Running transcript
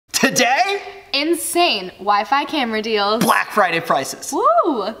Today, insane Wi-Fi camera deals. Black Friday prices.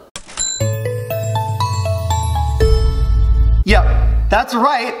 Woo! Yep, that's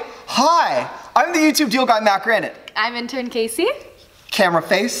right. Hi, I'm the YouTube deal guy, Matt Granite. I'm intern Casey. Camera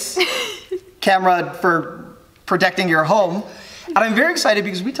face, camera for protecting your home. And I'm very excited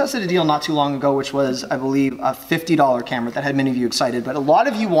because we tested a deal not too long ago, which was, I believe, a $50 camera that had many of you excited, but a lot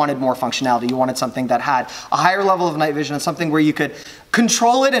of you wanted more functionality. You wanted something that had a higher level of night vision and something where you could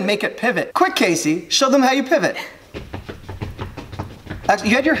control it and make it pivot. Quick, Casey, show them how you pivot.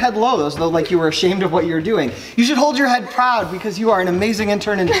 Actually, you had your head low, though, like you were ashamed of what you were doing. You should hold your head proud because you are an amazing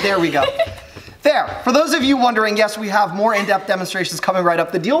intern, and there we go. There, for those of you wondering, yes, we have more in-depth demonstrations coming right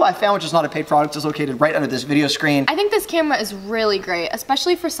up. The deal I found, which is not a paid product, is located right under this video screen. I think this camera is really great,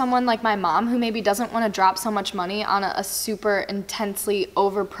 especially for someone like my mom who maybe doesn't want to drop so much money on a super intensely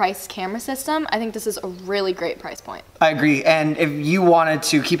overpriced camera system. I think this is a really great price point. I agree, and if you wanted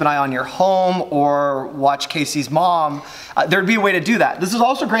to keep an eye on your home or watch Casey's mom, there'd be a way to do that. This is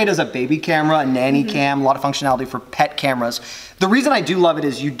also great as a baby camera, a nanny cam, a lot of functionality for pet cameras. The reason I do love it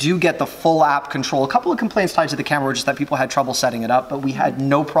is you do get the full app control. A couple of complaints tied to the camera were just that people had trouble setting it up, but we had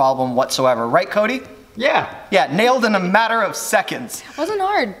no problem whatsoever. Right, Cody? Yeah, nailed in a matter of seconds. Wasn't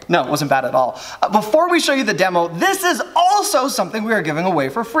hard. No, it wasn't bad at all. Before we show you the demo, this is also something we are giving away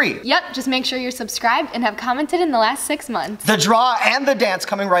for free. Yep, just make sure you're subscribed and have commented in the last 6 months. The draw and the dance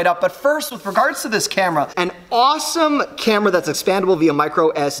coming right up, but first, with regards to this camera, an awesome camera that's expandable via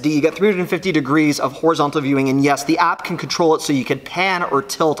micro SD. You get 350 degrees of horizontal viewing, and yes, the app can control it so you can pan or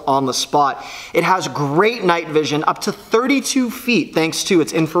tilt on the spot. It has great night vision, up to 32 feet thanks to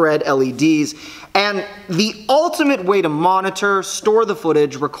its infrared LEDs. And the ultimate way to monitor, store the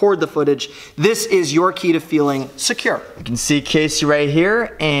footage, record the footage, this is your key to feeling secure. You can see Casey right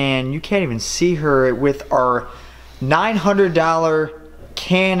here, and you can't even see her with our $900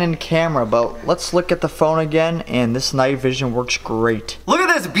 Canon camera, but let's look at the phone again, and this night vision works great. Look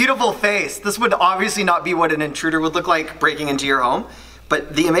at this beautiful face. This would obviously not be what an intruder would look like breaking into your home,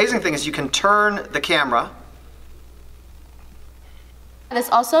 but the amazing thing is you can turn the camera. This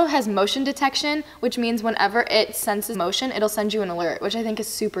also has motion detection, which means whenever it senses motion, it'll send you an alert, which I think is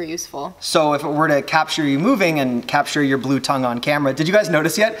super useful. So if it were to capture you moving and capture your blue tongue on camera, did you guys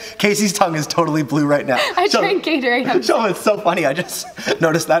notice yet? Casey's tongue is totally blue right now. I drank Gatorade. Show it's so funny. I just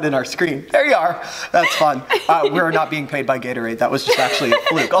noticed that in our screen. There you are. That's fun. We're not being paid by Gatorade. That was just actually a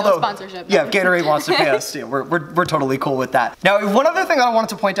fluke. Although, no sponsorship. Yeah, if Gatorade wants to pay us, yeah, we're totally cool with that. Now, one other thing that I wanted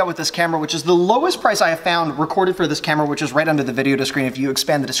to point out with this camera, which is the lowest price I have found recorded for this camera, which is right under the video screen if you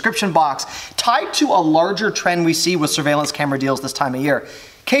expand the description box, tied to a larger trend we see with surveillance camera deals this time of year.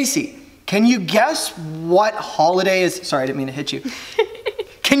 Casey, can you guess what holiday is, sorry, I didn't mean to hit you.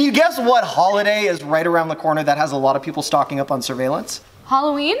 Can you guess what holiday is right around the corner that has a lot of people stocking up on surveillance?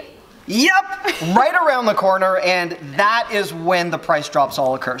 Halloween? Yep, right around the corner, and that is when the price drops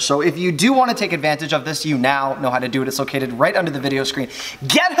all occur. So if you do want to take advantage of this, you now know how to do it. It's located right under the video screen.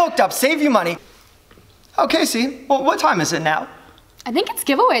 Get hooked up, save you money. Oh, Casey, well, what time is it now? I think it's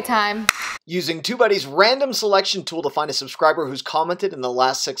giveaway time. Using TubeBuddy's random selection tool to find a subscriber who's commented in the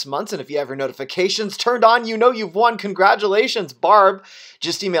last 6 months, and if you have your notifications turned on, you know you've won. Congratulations, Barb.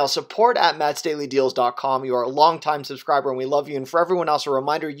 Just email support@mattsdailydeals.com. You are a longtime subscriber and we love you. And for everyone else, a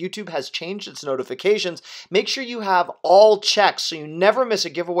reminder, YouTube has changed its notifications. Make sure you have all checked so you never miss a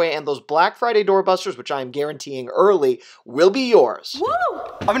giveaway, and those Black Friday doorbusters, which I am guaranteeing early, will be yours. Woo!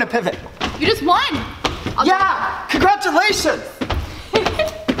 I'm gonna pivot. You just won! Yeah! Congratulations!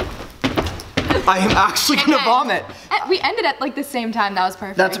 I am actually gonna vomit. We ended at like the same time. That was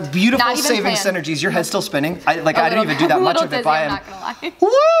perfect. That's beautiful, saving synergies. Your head's still spinning. I didn't even do that much of it by him. I'm not gonna lie.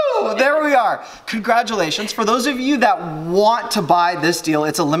 Woo! There we are. Congratulations. For those of you that want to buy this deal,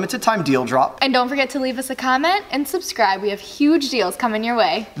 it's a limited time deal drop. And don't forget to leave us a comment and subscribe. We have huge deals coming your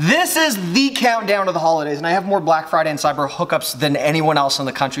way. This is the countdown to the holidays, and I have more Black Friday and Cyber hookups than anyone else in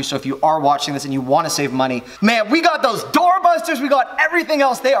the country. So if you are watching this and you want to save money, man, we got those doorbusters. We got everything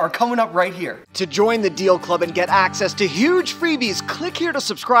else. They are coming up right here. To join the Deal Club and get access to huge freebies, click here to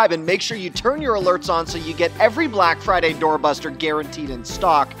subscribe and make sure you turn your alerts on so you get every Black Friday doorbuster guaranteed in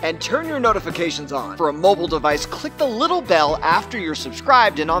stock, and turn your notifications on. For a mobile device, click the little bell after you're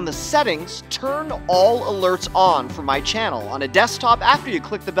subscribed, and on the settings, turn all alerts on for my channel. On a desktop, after you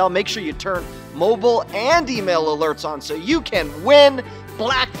click the bell, make sure you turn mobile and email alerts on so you can win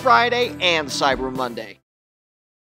Black Friday and Cyber Monday.